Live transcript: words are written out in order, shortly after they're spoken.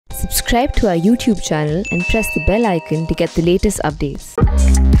Subscribe to our YouTube channel and press the bell icon to get the latest updates.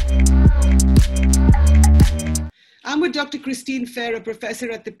 I'm with Dr. Christine Fair, a professor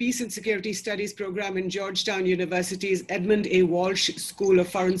at the Peace and Security Studies program in Georgetown University's Edmund A. Walsh School of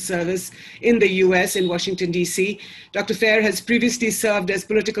Foreign Service in the US in Washington, D.C. Dr. Fair has previously served as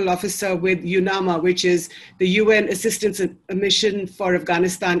political officer with UNAMA, which is the UN Assistance Mission for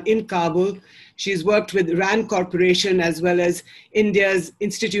Afghanistan in Kabul. She's worked with RAND Corporation as well as India's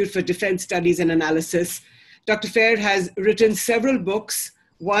Institute for Defense Studies and Analysis. Dr. Fair has written several books,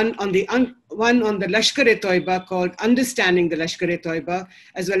 one on the Lashkar-e-Toiba called Understanding the Lashkar-e-Toiba,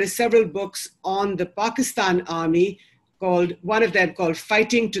 as well as several books on the Pakistan Army, one of them called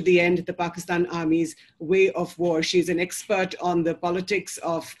Fighting to the End, the Pakistan Army's Way of War. She's an expert on the politics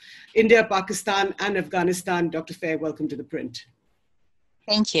of India, Pakistan, and Afghanistan. Dr. Fair, welcome to The Print.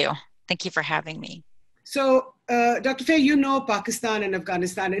 Thank you. Thank you for having me. So, Dr. Fair, you know Pakistan and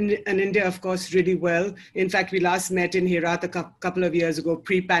Afghanistan and India, of course, really well. In fact, we last met in Herat a couple of years ago,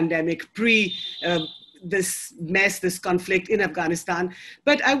 pre-pandemic, this mess, this conflict in Afghanistan.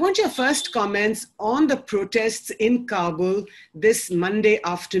 But I want your first comments on the protests in Kabul this Monday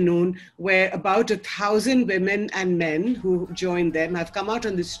afternoon, where about 1,000 women and men who joined them have come out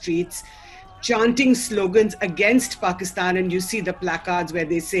on the streets chanting slogans against Pakistan, and you see the placards where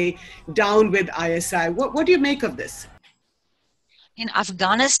they say, "Down with ISI." What do you make of this? And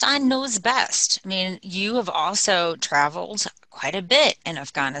Afghanistan knows best. I mean, you have also traveled quite a bit in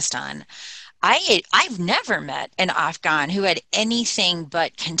Afghanistan. I've never met an Afghan who had anything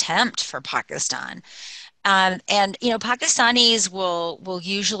but contempt for Pakistan. And, Pakistanis will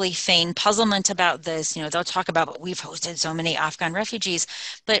usually feign puzzlement about this. They'll talk about, but we've hosted so many Afghan refugees.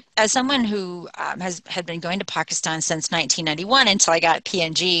 But as someone who had been going to Pakistan since 1991 until I got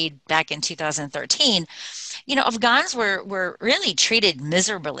PNG back in 2013, Afghans were really treated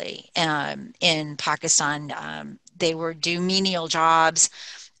miserably in Pakistan. They were do menial jobs.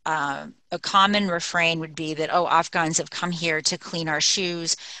 A common refrain would be that, oh, Afghans have come here to clean our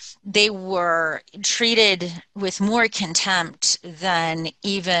shoes. They were treated with more contempt than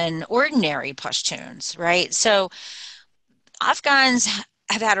even ordinary Pashtuns, right? So Afghans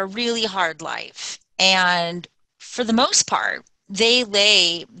have had a really hard life. And for the most part, they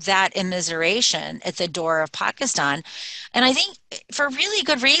lay that immiseration at the door of Pakistan. And I think for really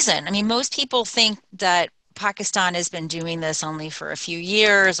good reason. I mean, most people think that Pakistan has been doing this only for a few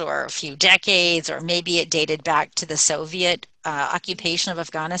years or a few decades, or maybe it dated back to the Soviet occupation of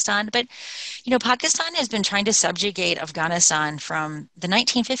Afghanistan. But, Pakistan has been trying to subjugate Afghanistan from the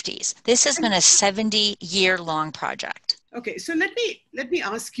 1950s. This has been a 70-year-long project. Okay, so let me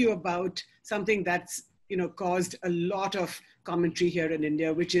ask you about something that's, caused a lot of commentary here in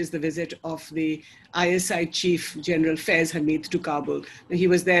India, which is the visit of the ISI Chief General Faiz Hameed to Kabul. He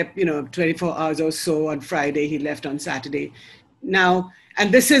was there, 24 hours or so on Friday. He left on Saturday. Now,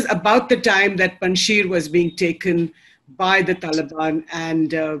 and this is about the time that Panjshir was being taken by the Taliban.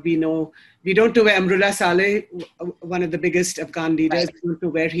 And we don't know where Amrullah Saleh, one of the biggest Afghan leaders, right. We don't know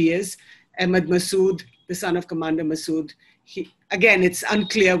where he is. Ahmad Massoud, the son of Commander Massoud, again, it's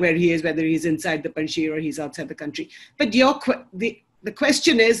unclear where he is, whether he's inside the Panjshir or he's outside the country. But the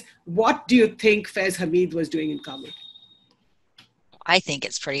question is, what do you think Faiz Hameed was doing in Kabul? I think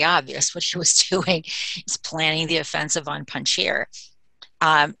it's pretty obvious what he was doing is planning the offensive on Panjshir.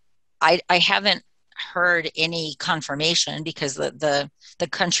 I haven't heard any confirmation, because the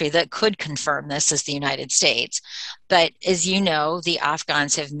country that could confirm this is the United States. But as you know, the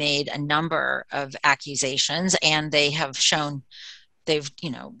Afghans have made a number of accusations, and they've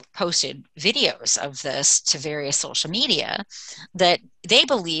posted videos of this to various social media that they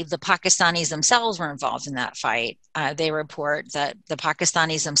believe the Pakistanis themselves were involved in that fight. They report that the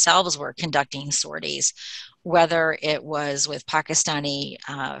Pakistanis themselves were conducting sorties, whether it was with Pakistani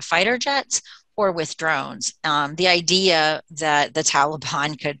fighter jets or with drones. The idea that the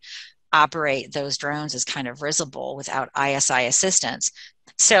Taliban could operate those drones is kind of risible without ISI assistance.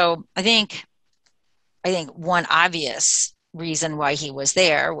 So I think one obvious reason why he was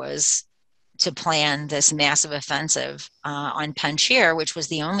there was to plan this massive offensive on Panjshir, which was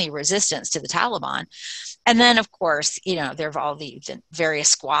the only resistance to the Taliban. And then, of course, there have all the various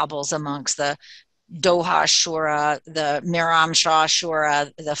squabbles amongst the Doha Shura, the Miram Shah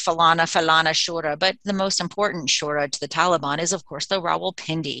Shura, the Falana Shura, but the most important Shura to the Taliban is, of course, the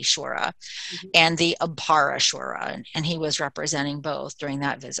Rawalpindi Shura and the Abhara Shura, and he was representing both during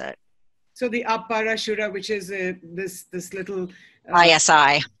that visit. So the Abhara Shura, which is this little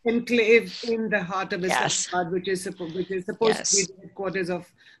ISI enclave in the heart of Islamabad, yes. which is supposed to be the headquarters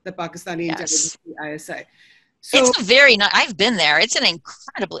of the Pakistani intelligence, the ISI. So It's a very nice, I've been there. It's an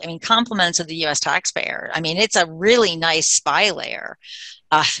incredibly, I mean, compliments of the US taxpayer. I mean, it's a really nice spy lair.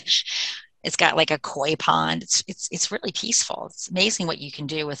 Uh, it's got like a koi pond. It's really peaceful. It's amazing what you can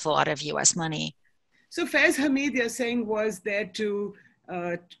do with a lot of US money. So Faiz Hameed, you're saying, was there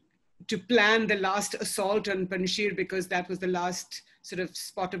uh, to plan the last assault on Panjshir because that was the last sort of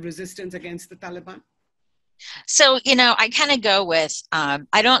spot of resistance against the Taliban? So, you know, I kind of go with,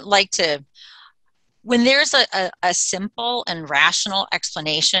 I don't like to, when there's a simple and rational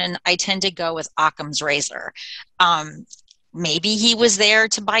explanation, I tend to go with Occam's razor. Um, Maybe he was there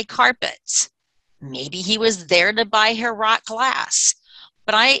to buy carpets. Maybe he was there to buy Herat glass.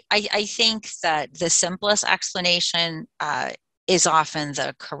 But I think that the simplest explanation is often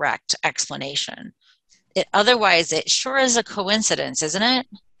the correct explanation. Otherwise, it sure is a coincidence, isn't it?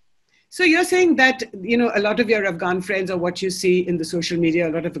 So you're saying that, you know, a lot of your Afghan friends, or what you see in the social media,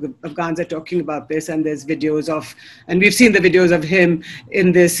 a lot of Afghans are talking about this, and there's videos of, and we've seen the videos of him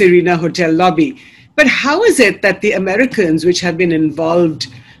in the Serena Hotel lobby. But how is it that the Americans, which have been involved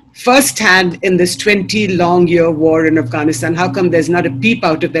firsthand in this 20-long-year war in Afghanistan, how come there's not a peep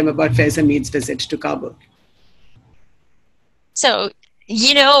out of them about Faiz Hameed's visit to Kabul? So,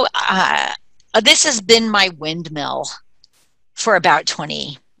 you know, this has been my windmill for about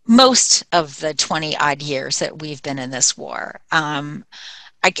 20, most of the 20 odd years that we've been in this war.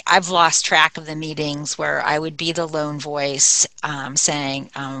 I've lost track of the meetings where I would be the lone voice saying,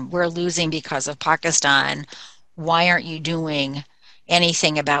 we're losing because of Pakistan. Why aren't you doing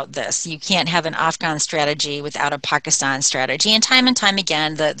anything about this? You can't have an Afghan strategy without a Pakistan strategy. And time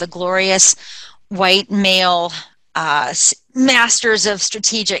again, the glorious white male masters of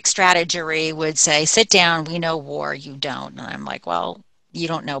strategic strategy would say, sit down, we know war, you don't. And I'm like, well, you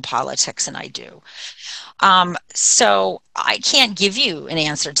don't know politics and I do. So I can't give you an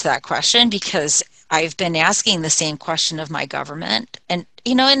answer to that question because I've been asking the same question of my government, and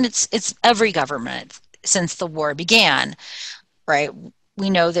you know, and it's every government since the war began, right? We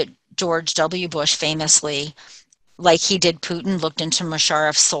know that George W. Bush famously, like he did Putin, looked into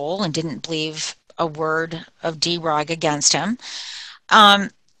Musharraf's soul and didn't believe a word of derog against him.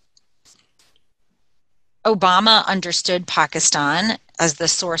 Obama understood Pakistan as the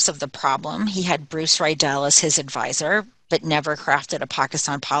source of the problem. He had Bruce Riedel as his advisor, but never crafted a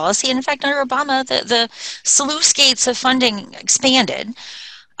Pakistan policy. And in fact, under Obama, the sluice gates of funding expanded.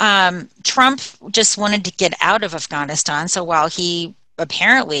 Trump just wanted to get out of Afghanistan. So while he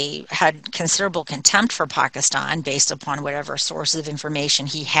apparently had considerable contempt for Pakistan based upon whatever sources of information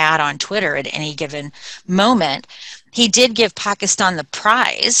he had on Twitter at any given moment, he did give Pakistan the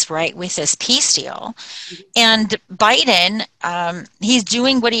prize, right, with this peace deal. And Biden, he's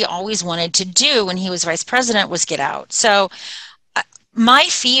doing what he always wanted to do when he was vice president, was get out. So my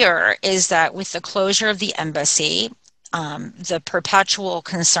fear is that with the closure of the embassy, the perpetual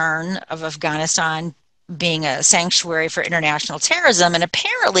concern of Afghanistan being a sanctuary for international terrorism, and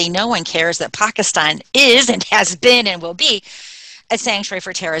apparently no one cares that Pakistan is and has been and will be a sanctuary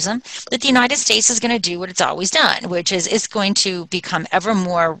for terrorism, that the United States is going to do what it's always done, which is it's going to become ever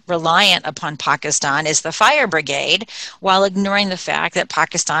more reliant upon Pakistan as the fire brigade, while ignoring the fact that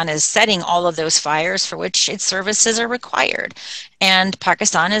Pakistan is setting all of those fires for which its services are required. And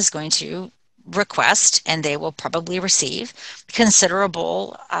Pakistan is going to request, and they will probably receive,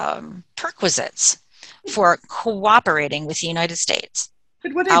 considerable perquisites for cooperating with the United States.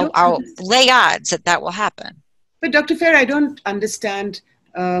 But what I'll lay odds that that will happen. But Dr. Fair, I don't understand,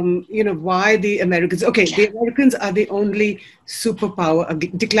 why the Americans, the Americans are the only superpower, a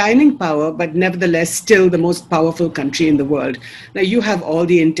declining power, but nevertheless still the most powerful country in the world. Now you have all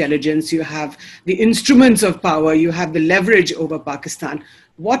the intelligence, you have the instruments of power, you have the leverage over Pakistan.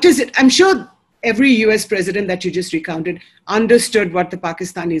 What is it? I'm sure every US president that you just recounted understood what the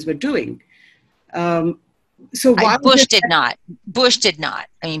Pakistanis were doing. So why Bush did not. Bush did not.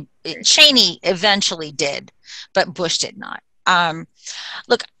 I mean, Cheney eventually did, but Bush did not.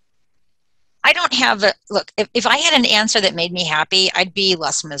 Look, I don't have a look. If I had an answer that made me happy, I'd be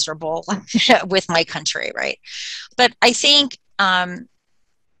less miserable with my country, right? But I think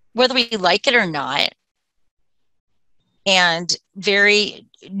whether we like it or not, and very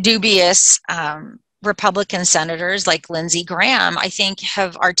dubious Republican senators like Lindsey Graham, I think,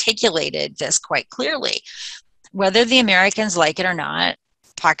 have articulated this quite clearly. Whether the Americans like it or not,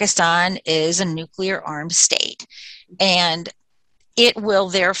 Pakistan is a nuclear armed state. And it will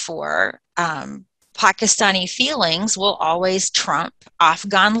therefore, Pakistani feelings will always trump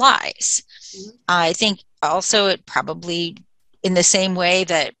Afghan lies. I think also it probably, in the same way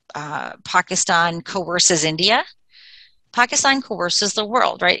that Pakistan coerces India, Pakistan coerces the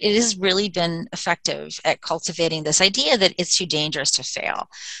world, right? It has really been effective at cultivating this idea that it's too dangerous to fail.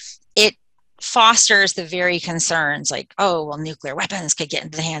 It fosters the very concerns like, oh, well, nuclear weapons could get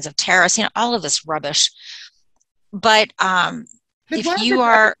into the hands of terrorists, all of this rubbish. But if you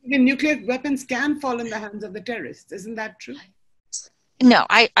are... nuclear weapons can fall in the hands of the terrorists. Isn't that true? No,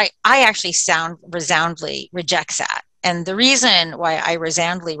 I actually resoundly rejects that. And the reason why I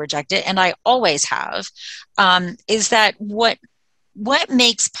resoundly reject it, and I always have, is that what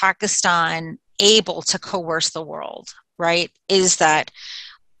makes Pakistan able to coerce the world, right, is that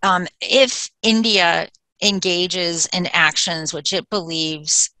if India engages in actions which it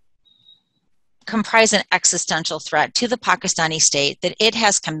believes comprise an existential threat to the Pakistani state, that it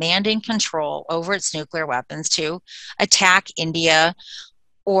has command and control over its nuclear weapons to attack India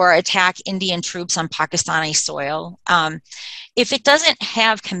or attack Indian troops on Pakistani soil. If it doesn't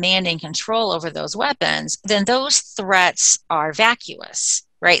have command and control over those weapons, then those threats are vacuous,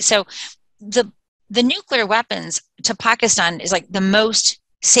 right? So the nuclear weapons to Pakistan is like the most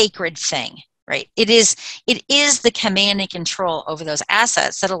sacred thing, right? It is the command and control over those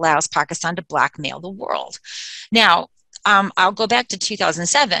assets that allows Pakistan to blackmail the world. Now, I'll go back to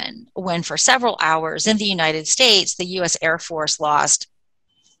 2007, when for several hours in the United States, the U.S. Air Force lost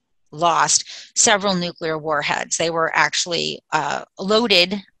several nuclear warheads. They were actually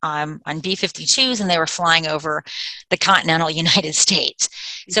loaded on B-52s, and they were flying over the continental United States.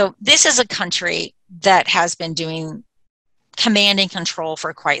 So this is a country that has been doing command and control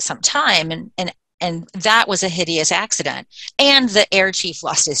for quite some time, and that was a hideous accident. And the air chief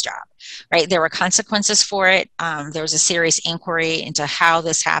lost his job, right? There were consequences for it. There was a serious inquiry into how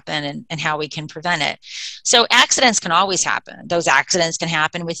this happened and how we can prevent it. So accidents can always happen. Those accidents can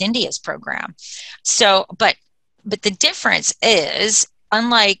happen with India's program. So, but the difference is,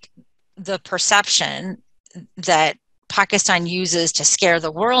 unlike the perception that Pakistan uses to scare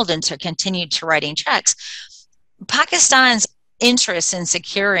the world into continue to writing checks, Pakistan's interests in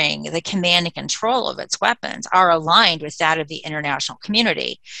securing the command and control of its weapons are aligned with that of the international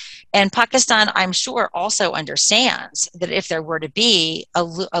community. And Pakistan, I'm sure, also understands that if there were to be a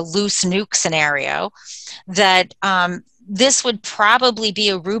loose nuke scenario, that this would probably be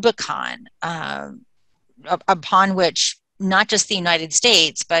a Rubicon upon which not just the United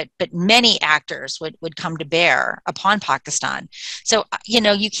States, but many actors would come to bear upon Pakistan. So,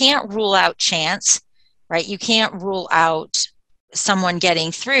 you can't rule out chance, right? You can't rule out someone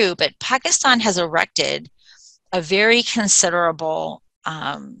getting through, but Pakistan has erected a very considerable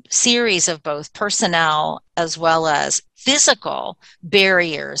series of both personnel as well as physical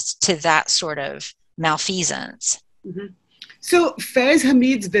barriers to that sort of malfeasance. Mm-hmm. So Faiz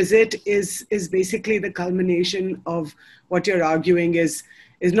Hameed's visit is basically the culmination of what you're arguing is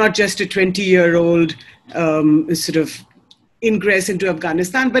not just a 20-year-old sort of ingress into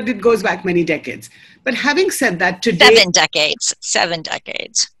Afghanistan, but it goes back many decades. But having said that, today... 7 decades. 7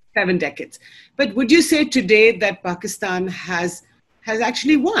 decades. But would you say today that Pakistan has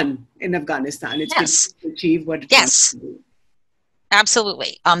actually won in Afghanistan? It's yes. been achieved what it yes. wants to do.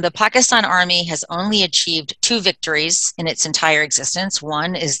 Absolutely. The Pakistan Army has only achieved 2 victories in its entire existence.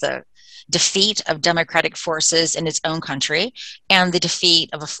 One is the defeat of democratic forces in its own country and the defeat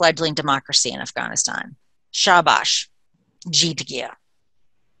of a fledgling democracy in Afghanistan. Shabash. Jeet gaya.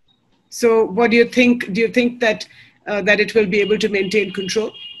 So what do you think? Do you think that it will be able to maintain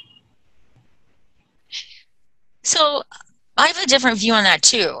control? So I have a different view on that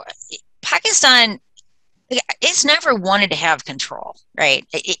too. Pakistan, it's never wanted to have control, right?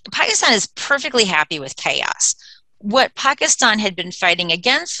 Pakistan is perfectly happy with chaos. What Pakistan had been fighting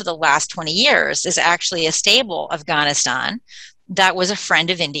against for the last 20 years is actually a stable Afghanistan that was a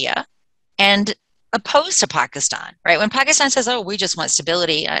friend of India and opposed to Pakistan, right? When Pakistan says, oh, we just want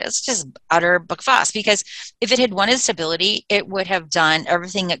stability, it's just utter bakwas, because if it had wanted stability, it would have done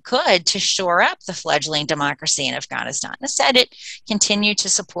everything it could to shore up the fledgling democracy in Afghanistan. Instead, it continued to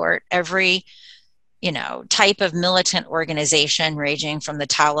support every, type of militant organization, ranging from the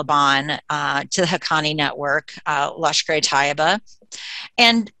Taliban to the Haqqani network, Lashkar-e-Taiba.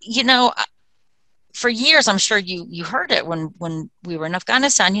 And, for years, I'm sure you heard it when we were in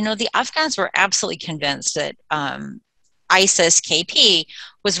Afghanistan, the Afghans were absolutely convinced that ISIS-KP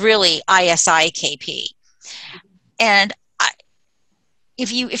was really ISI-KP. And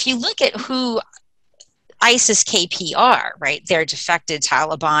if you look at who ISIS-KP are, right, they're defected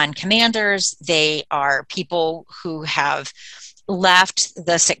Taliban commanders. They are people who have left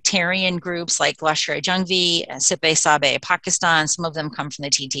the sectarian groups like Lashkar-e-Jhangvi and Sipe-Sabe Pakistan. Some of them come from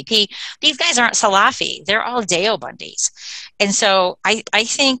the TTP. These guys aren't Salafi. They're all Deobandis. And so I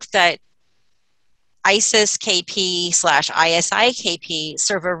think that ISIS-KP/ISI-KP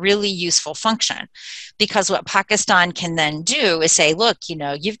serve a really useful function, because what Pakistan can then do is say, look,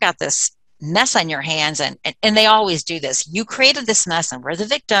 you've got this mess on your hands, and they always do this. You created this mess and we're the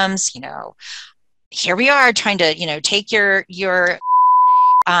victims, here we are trying to, take your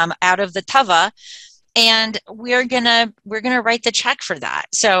out of the tava, and we're gonna write the check for that.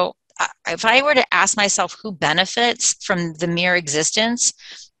 So if I were to ask myself who benefits from the mere existence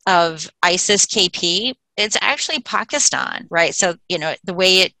of ISIS-KP, it's actually Pakistan, right? So, the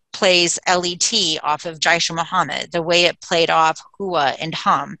way it plays LET off of Jaish-e-Mohammed, the way it played off Hua and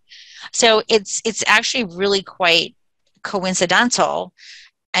Hum. So it's actually really quite coincidental,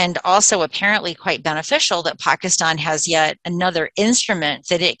 and also apparently quite beneficial, that Pakistan has yet another instrument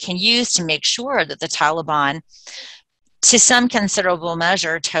that it can use to make sure that the Taliban, to some considerable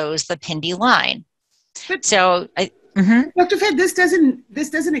measure, toes the Pindi line. But, so, Dr. Faiz, this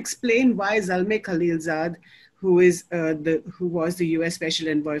doesn't explain why Zalmay Khalilzad, who was the U.S. Special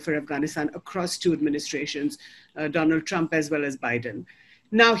Envoy for Afghanistan across two administrations, Donald Trump as well as Biden,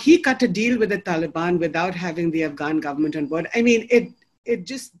 now he cut a deal with the Taliban without having the Afghan government on board. I mean, I don't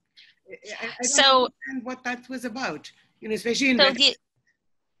understand what that was about, especially in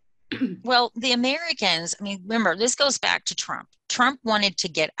well, the Americans, remember, this goes back to Trump. Trump wanted to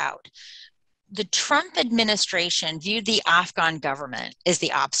get out. The Trump administration viewed the Afghan government as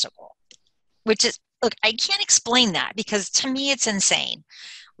the obstacle, which is, look, I can't explain that, because to me it's insane,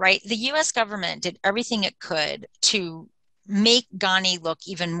 right? The US government did everything it could to make Ghani look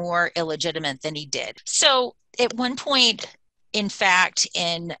even more illegitimate than he did. So at one point, in fact,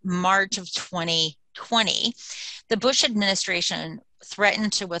 in March of 2020, the Bush administration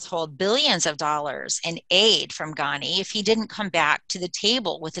threatened to withhold billions of dollars in aid from Ghani if he didn't come back to the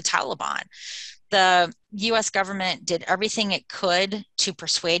table with the Taliban. The US government did everything it could to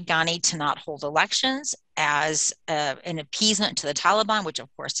persuade Ghani to not hold elections as an appeasement to the Taliban, which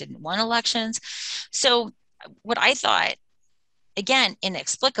of course didn't win elections. So what I thought, again,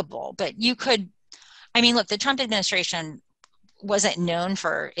 inexplicable, but look, the Trump administration wasn't known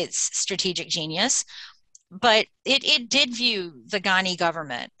for its strategic genius, but it did view the Ghani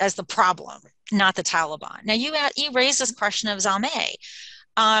government as the problem, not the Taliban. Now, you raised this question of Zalmay.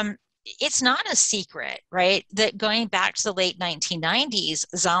 It's not a secret, right, that going back to the late 1990s,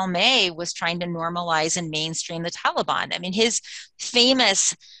 Zalmay was trying to normalize and mainstream the Taliban. His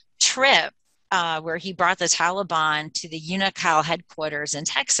famous trip where he brought the Taliban to the UNICAL headquarters in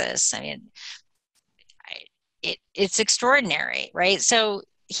Texas, it's extraordinary, right? So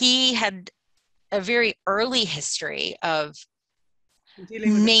he had a very early history of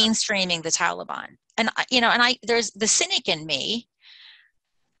mainstreaming the Taliban. And, there's the cynic in me.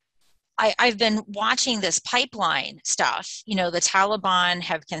 I've been watching this pipeline stuff. The Taliban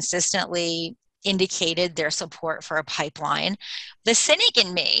have consistently indicated their support for a pipeline. The cynic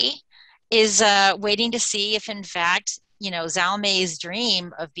in me is waiting to see if, in fact, Zalmay's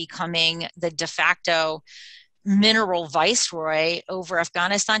dream of becoming the de facto mineral viceroy over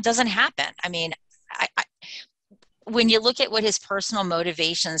Afghanistan doesn't happen. When you look at what his personal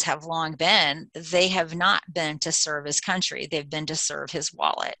motivations have long been, they have not been to serve his country. They've been to serve his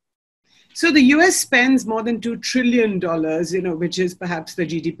wallet. So the US spends more than $2 trillion, which is perhaps the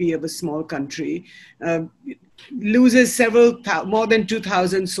GDP of a small country, loses more than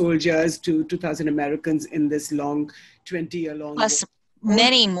 2,000 soldiers to 2,000 Americans in this long 20-year-long Plus war.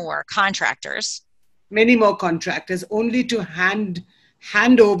 Many more contractors, only to hand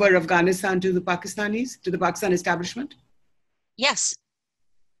over Afghanistan to the Pakistanis, to the Pakistan establishment? Yes.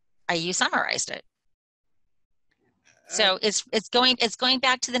 You summarized it. So it's going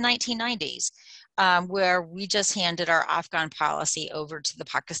back to the 1990s, where we just handed our Afghan policy over to the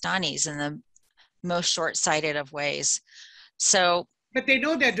Pakistanis in the most short-sighted of ways. So, but they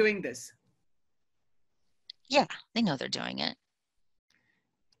know they're doing this. Yeah, they know they're doing it.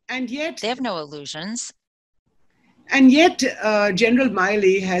 And yet they have no illusions. And yet, General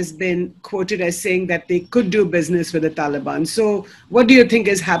Miley has been quoted as saying that they could do business with the Taliban. So what do you think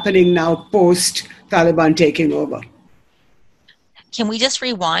is happening now post-Taliban taking over? Can we just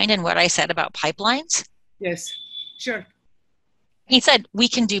rewind in what I said about pipelines? Yes, sure. He said, we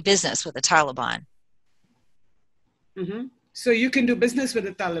can do business with the Taliban. Mm-hmm. So you can do business with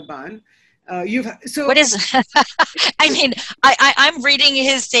the Taliban. What is, I'm reading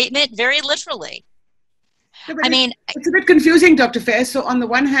his statement very literally. No, it's a bit confusing, Dr. Faiz. So on the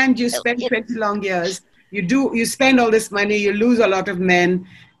one hand, you spend 20 long years, you spend all this money, you lose a lot of men,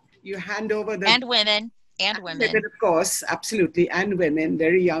 you hand over and women, of course, absolutely, and women,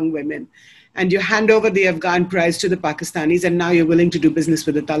 very young women, and you hand over the Afghan prize to the Pakistanis, and now you're willing to do business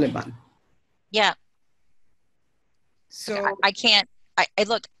with the Taliban. Yeah, So I can't, I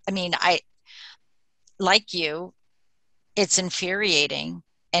look, I mean, like you, it's infuriating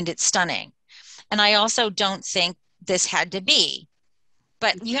and it's stunning. And I also don't think this had to be.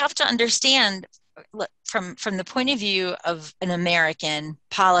 But you have to understand, from the point of view of an American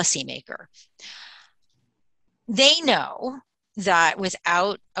policymaker, they know that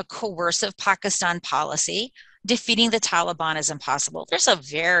without a coercive Pakistan policy, defeating the Taliban is impossible. There's a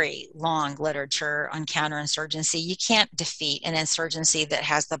very long literature on counterinsurgency. You can't defeat an insurgency that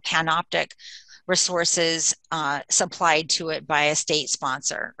has the panoptic resources supplied to it by a state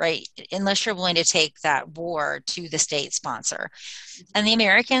sponsor, right? Unless you're willing to take that war to the state sponsor. And the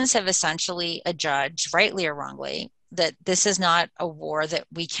Americans have essentially adjudged, rightly or wrongly, that this is not a war that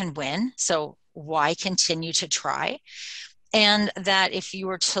we can win. So why continue to try? And that if you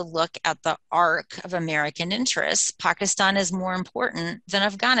were to look at the arc of American interests, Pakistan is more important than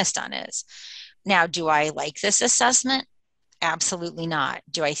Afghanistan is. Now, do I like this assessment? Absolutely not.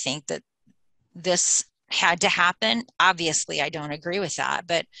 Do I think that this had to happen? Obviously, I don't agree with that,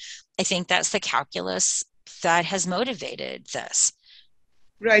 but I think that's the calculus that has motivated this.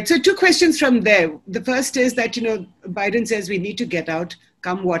 Right. So 2 questions from there. The first is that, Biden says we need to get out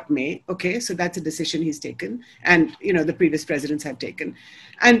come what may. Okay, so that's a decision he's taken, and, the previous presidents have taken.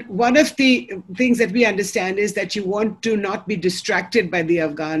 And one of the things that we understand is that you want to not be distracted by the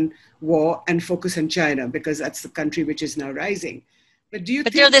Afghan war and focus on China, because that's the country which is now rising. But do you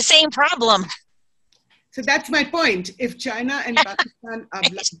think... they're the same problem. So that's my point. If China and Pakistan are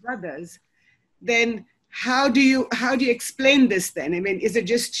blood brothers, then how do you explain this then? I mean, is it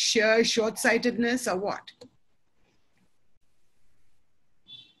just sheer short-sightedness or what?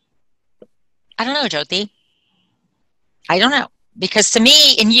 I don't know, Jyoti. I don't know. Because to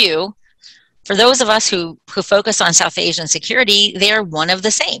me and you, for those of us who focus on South Asian security, they are one of the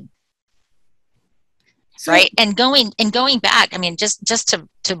same. So, right? And going back, I mean, just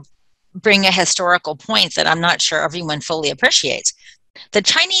to bring a historical point that I'm not sure everyone fully appreciates. The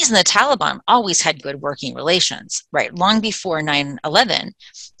Chinese and the Taliban always had good working relations, right? Long before 9/11,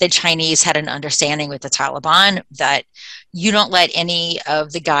 the Chinese had an understanding with the Taliban that you don't let any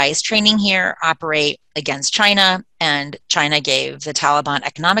of the guys training here operate against China, and China gave the Taliban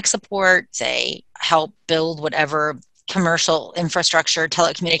economic support. They helped build whatever commercial infrastructure,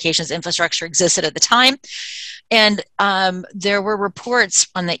 telecommunications infrastructure existed at the time. And there were reports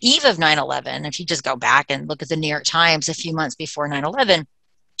on the eve of 9/11, if you just go back and look at the New York Times a few months before 9/11,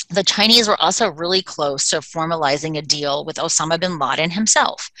 the Chinese were also really close to formalizing a deal with Osama bin Laden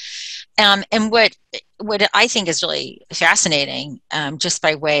himself. And what I think is really fascinating, just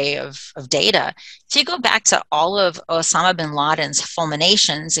by way of data, if you go back to all of Osama bin Laden's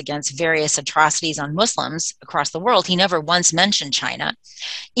fulminations against various atrocities on Muslims across the world, he never once mentioned China,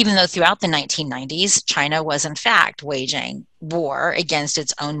 even though throughout the 1990s, China was in fact waging war against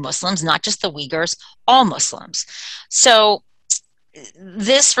its own Muslims, not just the Uyghurs, all Muslims. So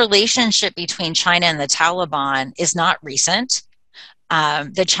this relationship between China and the Taliban is not recent.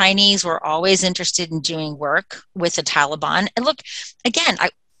 The Chinese were always interested in doing work with the Taliban. And look, again,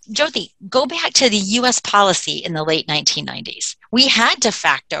 Jyoti, go back to the US policy in the late 1990s. We had de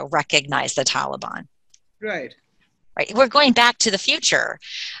facto recognized the Taliban. Right. Right. We're going back to the future.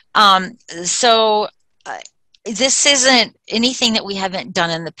 So this isn't anything that we haven't done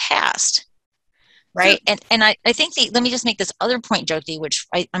in the past. Right. So, and I think let me just make this other point, Jyoti, which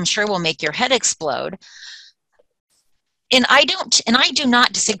I'm sure will make your head explode. And I do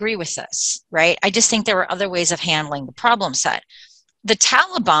not disagree with this, right? I just think there were other ways of handling the problem set. The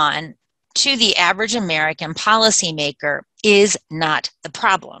Taliban, to the average American policymaker, is not the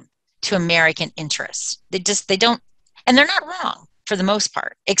problem to American interests. They don't, and they're not wrong for the most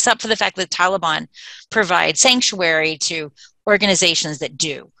part, except for the fact that the Taliban provide sanctuary to organizations that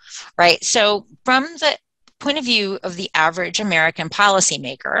do, right? So from the point of view of the average American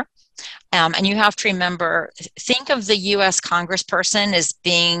policymaker, and you have to remember, think of the U.S. congressperson as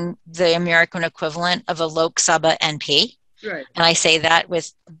being the American equivalent of a Lok Sabha MP. Right. And I say that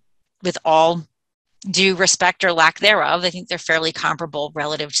with all due respect or lack thereof. I think they're fairly comparable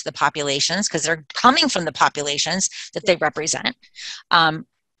relative to the populations because they're coming from the populations that they represent.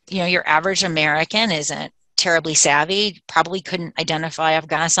 Your average American isn't terribly savvy, probably couldn't identify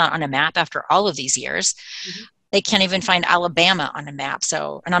Afghanistan on a map after all of these years. Mm-hmm. They can't even find Alabama on a map.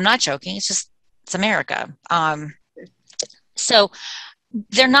 So, and I'm not joking, it's America. So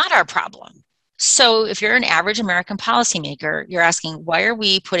they're not our problem. So if you're an average American policymaker, you're asking, why are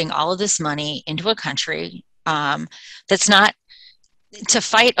we putting all of this money into a country that's not to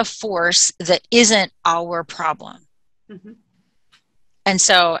fight a force that isn't our problem? Mm-hmm. And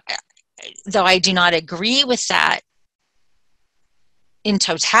so, though I do not agree with that in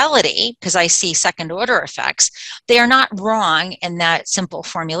totality, because I see second order effects, they are not wrong in that simple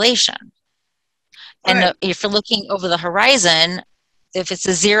formulation. And right. if you're looking over the horizon, if it's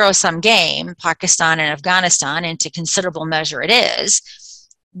a zero-sum game, Pakistan and Afghanistan, and to considerable measure it is,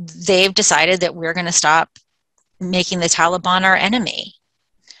 they've decided that we're going to stop making the Taliban our enemy.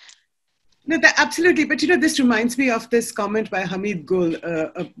 No, absolutely. But, this reminds me of this comment by Hameed Gul,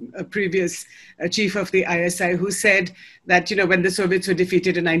 a previous chief of the ISI, who said that, when the Soviets were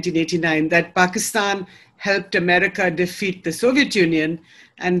defeated in 1989, that Pakistan helped America defeat the Soviet Union,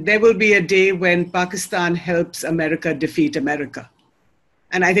 and there will be a day when Pakistan helps America defeat America.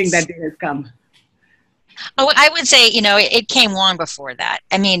 And I think that day has come. Oh, I would say, it came long before that.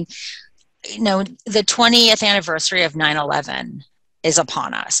 I mean, the 20th anniversary of 9/11 is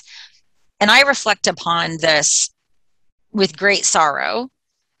upon us. And I reflect upon this with great sorrow,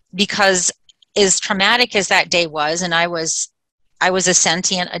 because as traumatic as that day was, and I was a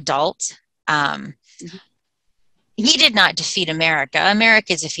sentient adult, he did not defeat America.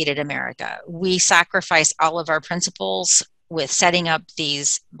 America defeated America. We sacrificed all of our principles with setting up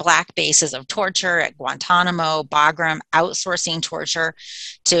these black bases of torture at Guantanamo, Bagram, outsourcing torture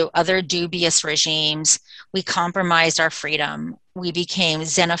to other dubious regimes. We compromised our freedom. We became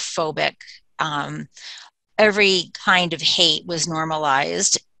xenophobic. Every kind of hate was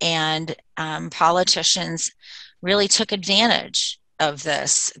normalized, and politicians really took advantage of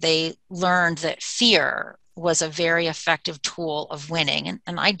this. They learned that fear was a very effective tool of winning,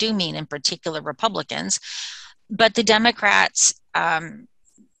 and I do mean in particular Republicans, but the Democrats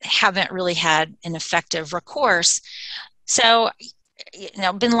haven't really had an effective recourse. So,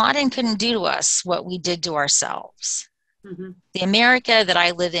 bin Laden couldn't do to us what we did to ourselves. Mm-hmm. The America that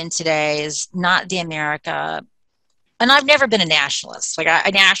I live in today is not the America, and I've never been a nationalist.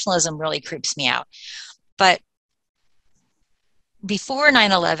 Nationalism really creeps me out. But before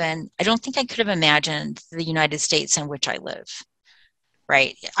 9/11, I don't think I could have imagined the United States in which I live.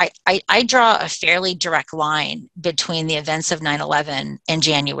 Right? I draw a fairly direct line between the events of 9/11 and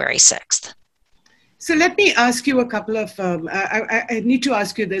January 6th. So let me ask you a couple of, I need to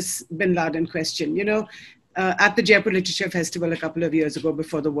ask you this bin Laden question. At the Jaipur Literature Festival a couple of years ago,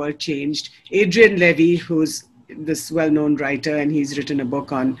 before the world changed, Adrian Levy, who's this well-known writer, and he's written a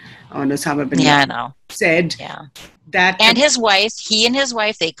book on Osama bin Laden, said that... And his wife, he and his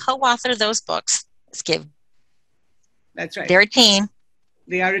wife, they co-authored those books. That's right. They're a team.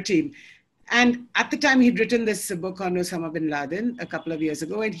 They are a team. And at the time, he'd written this book on Osama bin Laden a couple of years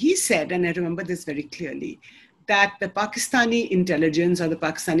ago, and he said, and I remember this very clearly, that the Pakistani intelligence or the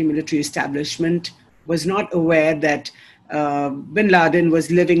Pakistani military establishment was not aware that bin Laden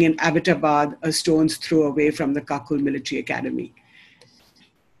was living in Abbottabad, a stone's throw away from the Kabul military academy.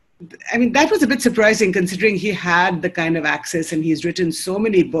 I mean, that was a bit surprising, considering he had the kind of access, and he's written so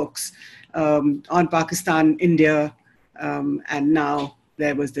many books on Pakistan, India, and now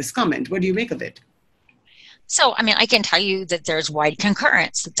there was this comment. What do you make of it? So, I mean, I can tell you that there's wide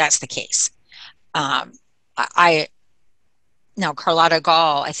concurrence that that's the case. Now, Carlotta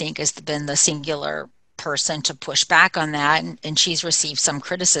Gall, I think, has been the singular person to push back on that, and she's received some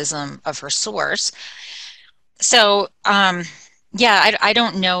criticism of her source. So, I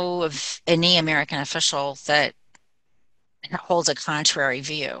don't know of any American official that holds a contrary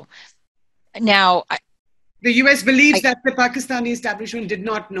view. Now, the U.S. believes that the Pakistani establishment did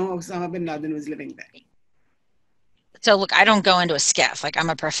not know Osama bin Laden was living there. So look, I don't go into a skiff,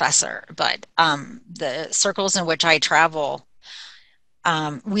 I'm a professor, but the circles in which I travel,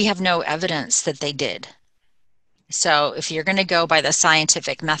 we have no evidence that they did. So if you're going to go by the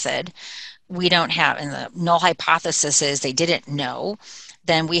scientific method, we don't have, and the null hypothesis is they didn't know,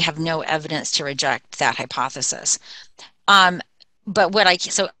 then we have no evidence to reject that hypothesis. So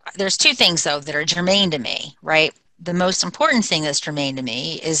there's two things though that are germane to me, right? The most important thing that's germane to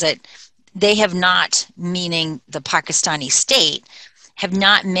me is that they have not, meaning the Pakistani state, has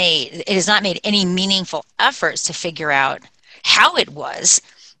not made any meaningful efforts to figure out how it was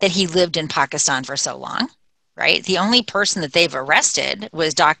that he lived in Pakistan for so long, right? The only person that they've arrested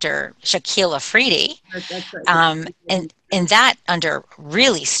was Dr. Shakil Afridi. That's right. And that, under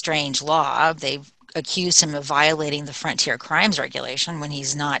really strange law, they've accused him of violating the Frontier Crimes Regulation when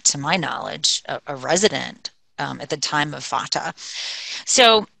he's not, to my knowledge, a resident at the time of FATA.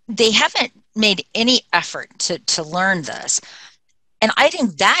 So they haven't made any effort to learn this. And I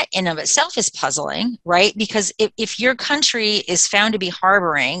think that in of itself is puzzling, right? Because if your country is found to be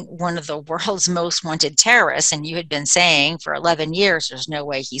harboring one of the world's most wanted terrorists, and you had been saying for 11 years, there's no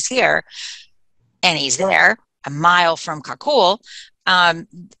way he's here, and he's there, a mile from Kabul,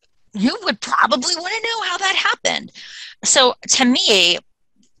 you would probably want to know how that happened. So to me,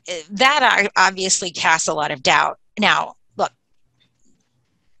 that obviously casts a lot of doubt. Now, look,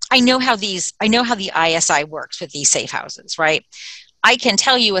 I know how the ISI works with these safe houses, right? I can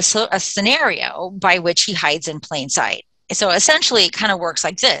tell you a scenario by which he hides in plain sight. So essentially, it kind of works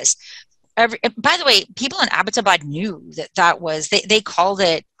like this. By the way, people in Abbottabad knew that was they called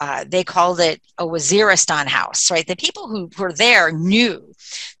it a Waziristan house, right? The people who were there knew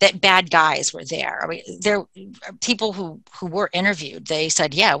that bad guys were there. I mean, there people who were interviewed. They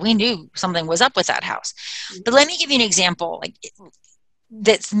said, "Yeah, we knew something was up with that house." But let me give you an example, like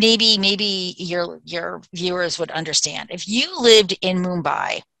that's maybe your viewers would understand. If you lived in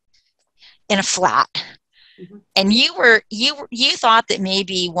Mumbai in a flat. Mm-hmm. And you thought that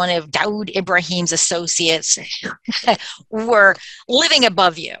maybe one of Dawood Ibrahim's associates were living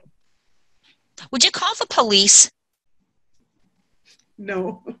above you. Would you call the police?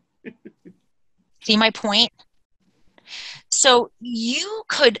 No. See my point? So they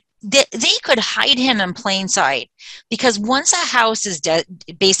could hide him in plain sight, because once a house is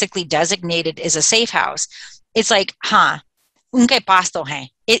basically designated as a safe house, it's like, unke paas to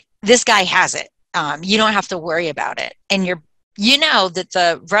hai. This guy has it. You don't have to worry about it. And you know that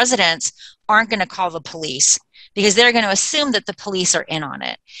the residents aren't going to call the police because they're going to assume that the police are in on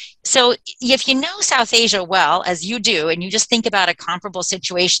it. So if you know South Asia well, as you do, and you just think about a comparable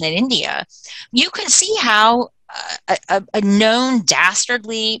situation in India, you can see how a known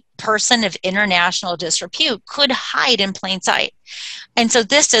dastardly person of international disrepute could hide in plain sight. And so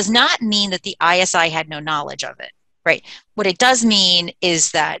this does not mean that the ISI had no knowledge of it. Right. What it does mean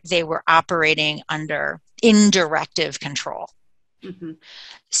is that they were operating under indirective control. Mm-hmm.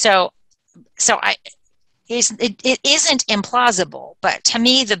 So it isn't implausible, but to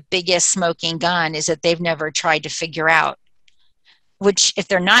me, the biggest smoking gun is that they've never tried to figure out, which if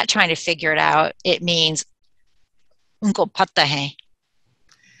they're not trying to figure it out, it means unko patta hai.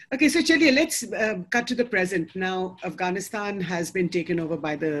 Okay, so Chalia, let's cut to the present. Now, Afghanistan has been taken over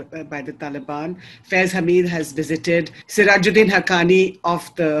by the Taliban. Faiz Hameed has visited. Sirajuddin Haqqani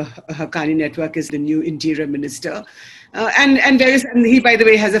of the Haqqani network is the new interior minister. And he, by the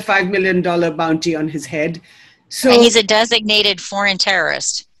way, has a $5 million bounty on his head. So, and he's a designated foreign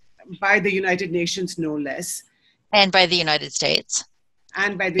terrorist. By the United Nations, no less. And by the United States.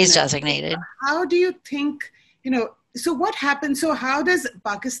 And by the He's designated. How do you think, so what happened? So how does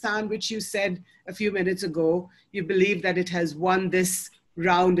Pakistan, which you said a few minutes ago, you believe that it has won this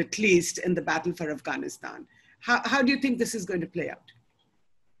round at least in the battle for Afghanistan? How do you think this is going to play out?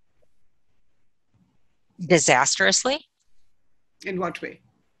 Disastrously. In what way?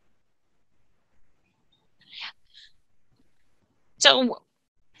 So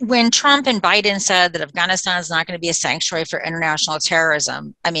when Trump and Biden said that Afghanistan is not going to be a sanctuary for international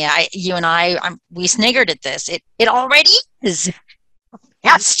terrorism, I mean, we sniggered at this. It already is a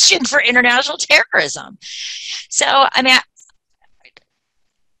bastion for international terrorism. So, I mean,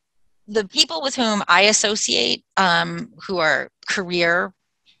 the people with whom I associate, who are career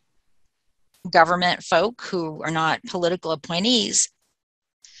government folk who are not political appointees,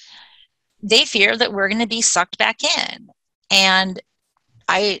 they fear that we're going to be sucked back in. And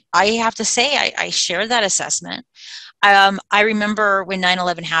I have to say, I share that assessment. I remember when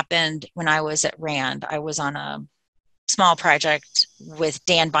 9/11 happened, when I was at RAND, I was on a small project with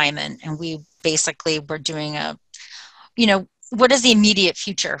Dan Byman, and we basically were doing what does the immediate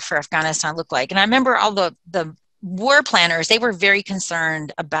future for Afghanistan look like? And I remember all the war planners, they were very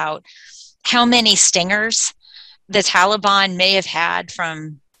concerned about how many stingers the Taliban may have had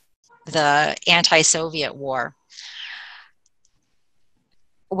from the anti-Soviet war.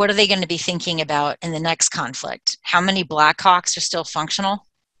 What are they going to be thinking about in the next conflict? How many Black Hawks are still functional?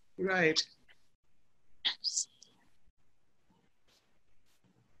 Right.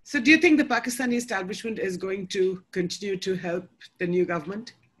 So do you think the Pakistani establishment is going to continue to help the new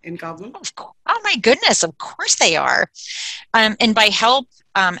government in Kabul? Oh my goodness, of course they are. And by help,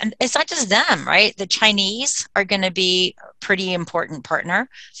 and it's not just them, right? The Chinese are going to be a pretty important partner.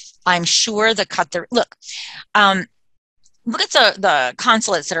 I'm sure the Qatar, look at the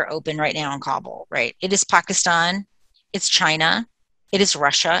consulates that are open right now in Kabul, right? It is Pakistan, it's China, it is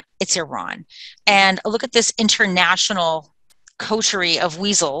Russia, it's Iran. And look at this international coterie of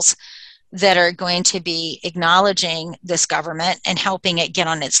weasels that are going to be acknowledging this government and helping it get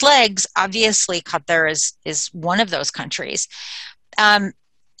on its legs. Obviously, Qatar is one of those countries. And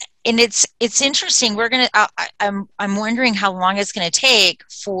it's interesting. I'm wondering how long it's going to take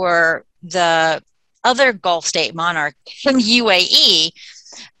for the other Gulf state monarch from UAE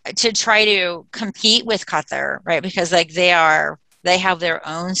to try to compete with Qatar, right? Because they are They have their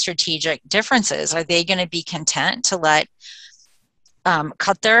own strategic differences. Are they going to be content to let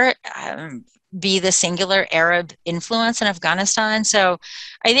Qatar be the singular Arab influence in Afghanistan? So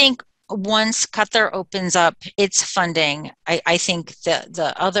I think once Qatar opens up its funding, I think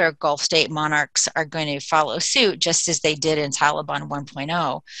the other Gulf state monarchs are going to follow suit, just as they did in Taliban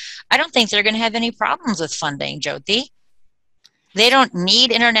 1.0. I don't think they're going to have any problems with funding, Jyoti. They don't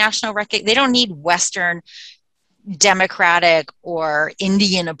need international recognition. They don't need Western democratic or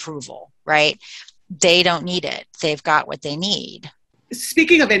Indian approval, right? They don't need it. They've got what they need.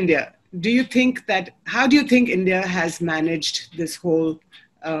 Speaking of India, how do you think India has managed this whole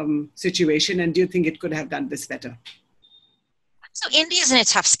situation, and do you think it could have done this better? So India's in a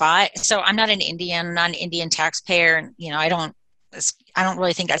tough spot. So I'm not an Indian taxpayer, and I don't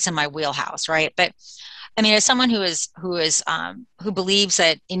really think that's in my wheelhouse, right? But I mean, as someone who believes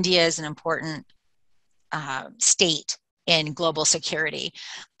that India is an important state in global security,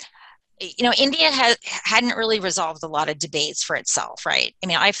 India hadn't really resolved a lot of debates for itself, right? I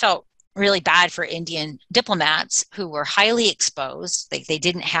mean, I felt really bad for Indian diplomats who were highly exposed. They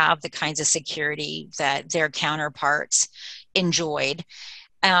didn't have the kinds of security that their counterparts enjoyed.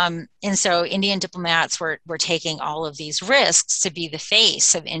 And so Indian diplomats were taking all of these risks to be the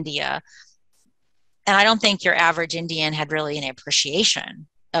face of India. And I don't think your average Indian had really an appreciation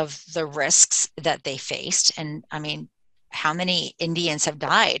of the risks that they faced. And I mean, how many Indians have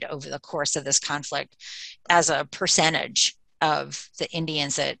died over the course of this conflict as a percentage of the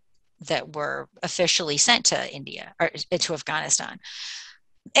Indians that were officially sent to India or to Afghanistan?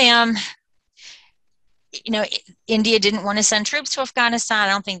 And, India didn't want to send troops to Afghanistan.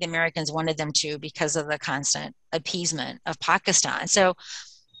 I don't think the Americans wanted them to because of the constant appeasement of Pakistan. So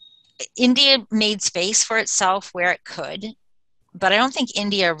India made space for itself where it could, but I don't think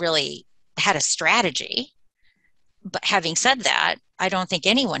India really had a strategy. But having said that, I don't think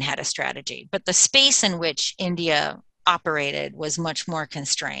anyone had a strategy. But the space in which India operated was much more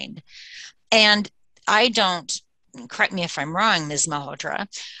constrained. And correct me if I'm wrong, Ms. Malhotra,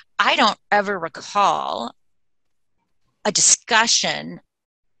 I don't ever recall a discussion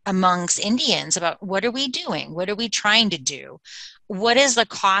amongst Indians about what are we doing? What are we trying to do? What is the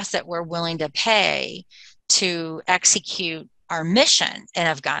cost that we're willing to pay to execute our mission in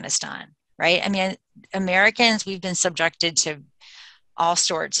Afghanistan, right? I mean, Americans, we've been subjected to all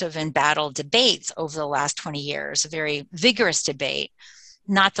sorts of embattled debates over the last 20 years, a very vigorous debate,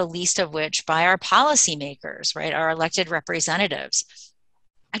 not the least of which by our policymakers, right, our elected representatives.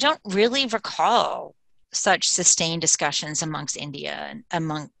 I don't really recall such sustained discussions amongst India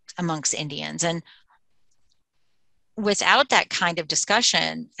and amongst Indians. And without that kind of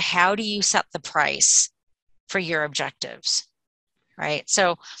discussion, how do you set the price for your objectives, right?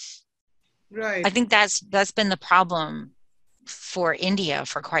 So right. I think that's been the problem for India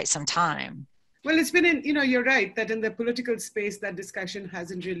for quite some time. Well, it's been you're right that in the political space, that discussion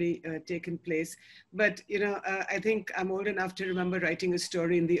hasn't really taken place. But, I think I'm old enough to remember writing a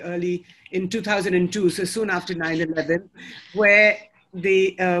story in 2002, so soon after 9/11, where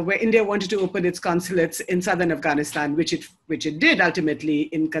India wanted to open its consulates in southern Afghanistan, which it did ultimately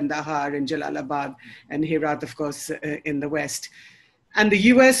in Kandahar and Jalalabad and Herat, of course, in the west. And the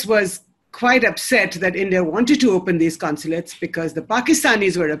US was quite upset that India wanted to open these consulates because the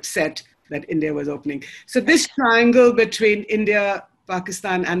Pakistanis were upset that India was opening. So this triangle between India,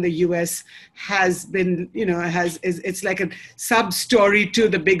 Pakistan, and the US has been, it's like a sub-story to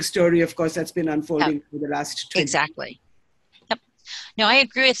the big story, of course, that's been unfolding for the last 20 Exactly. Yep. No, I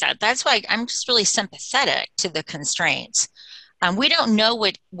agree with that. That's why I'm just really sympathetic to the constraints. We don't know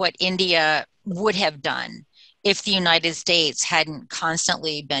what India would have done if the United States hadn't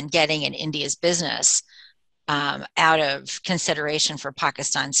constantly been getting in India's business out of consideration for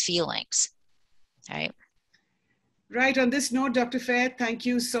Pakistan's feelings, right? Right. On this note, Dr. Fair, thank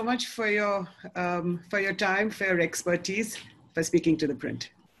you so much for your time, for your expertise, for speaking to The Print.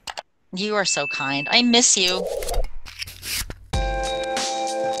 You are so kind. I miss you.